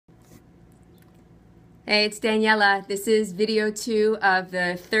Hey, it's Daniela. This is video 2 of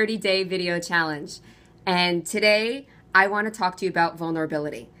the 30-day video challenge. And today I want to talk to you about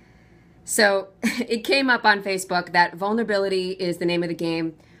vulnerability. So it came up on Facebook that vulnerability is the name of the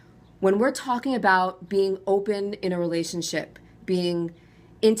game. When we're talking about being open in a relationship, being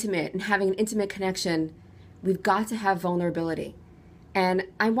intimate and having an intimate connection, we've got to have vulnerability. And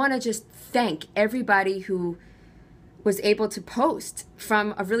I want to just thank everybody who was able to post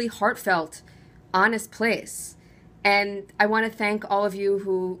from a really heartfelt, honest place. And I want to thank all of you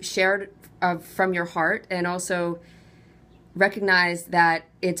who shared from your heart and also recognize that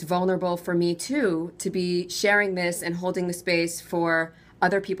it's vulnerable for me too to be sharing this and holding the space for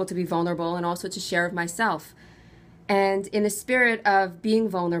other people to be vulnerable and also to share of myself. And in the spirit of being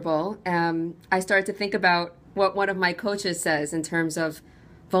vulnerable, I started to think about what one of my coaches says in terms of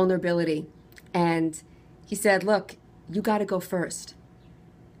vulnerability. And he said, look, you got to go first,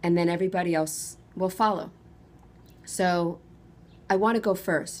 and then everybody else will follow. So I want to go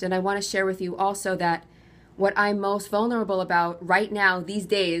first, and I want to share with you also that what I'm most vulnerable about right now these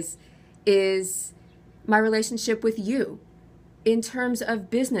days is my relationship with you in terms of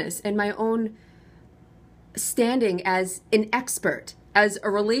business and my own standing as an expert, as a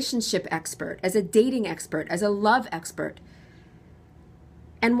relationship expert, as a dating expert, as a love expert.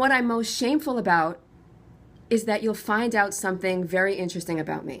 And what I'm most shameful about is that you'll find out something very interesting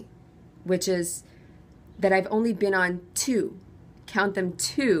about me, which is that I've only been on 2, count them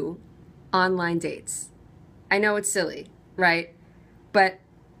 2, online dates. I know it's silly, right? But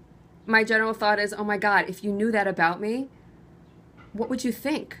my general thought is, oh my God, if you knew that about me, what would you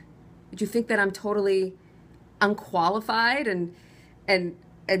think? Would you think that I'm totally unqualified and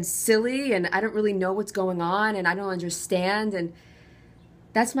silly and I don't really know what's going on and I don't understand? And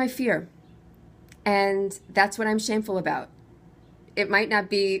that's my fear. And that's what I'm shameful about. It might not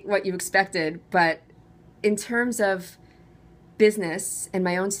be what you expected, but in terms of business and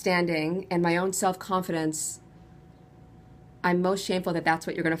my own standing and my own self-confidence, I'm most shameful that that's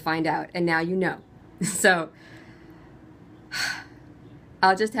what you're going to find out. And now you know. So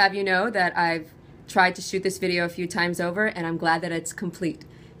I'll just have you know that I've tried to shoot this video a few times over and I'm glad that it's complete.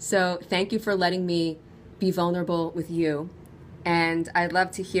 So thank you for letting me be vulnerable with you. And I'd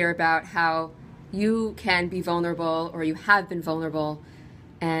love to hear about how you can be vulnerable or you have been vulnerable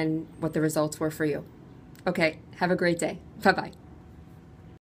and what the results were for you. Okay, have a great day. Bye-bye.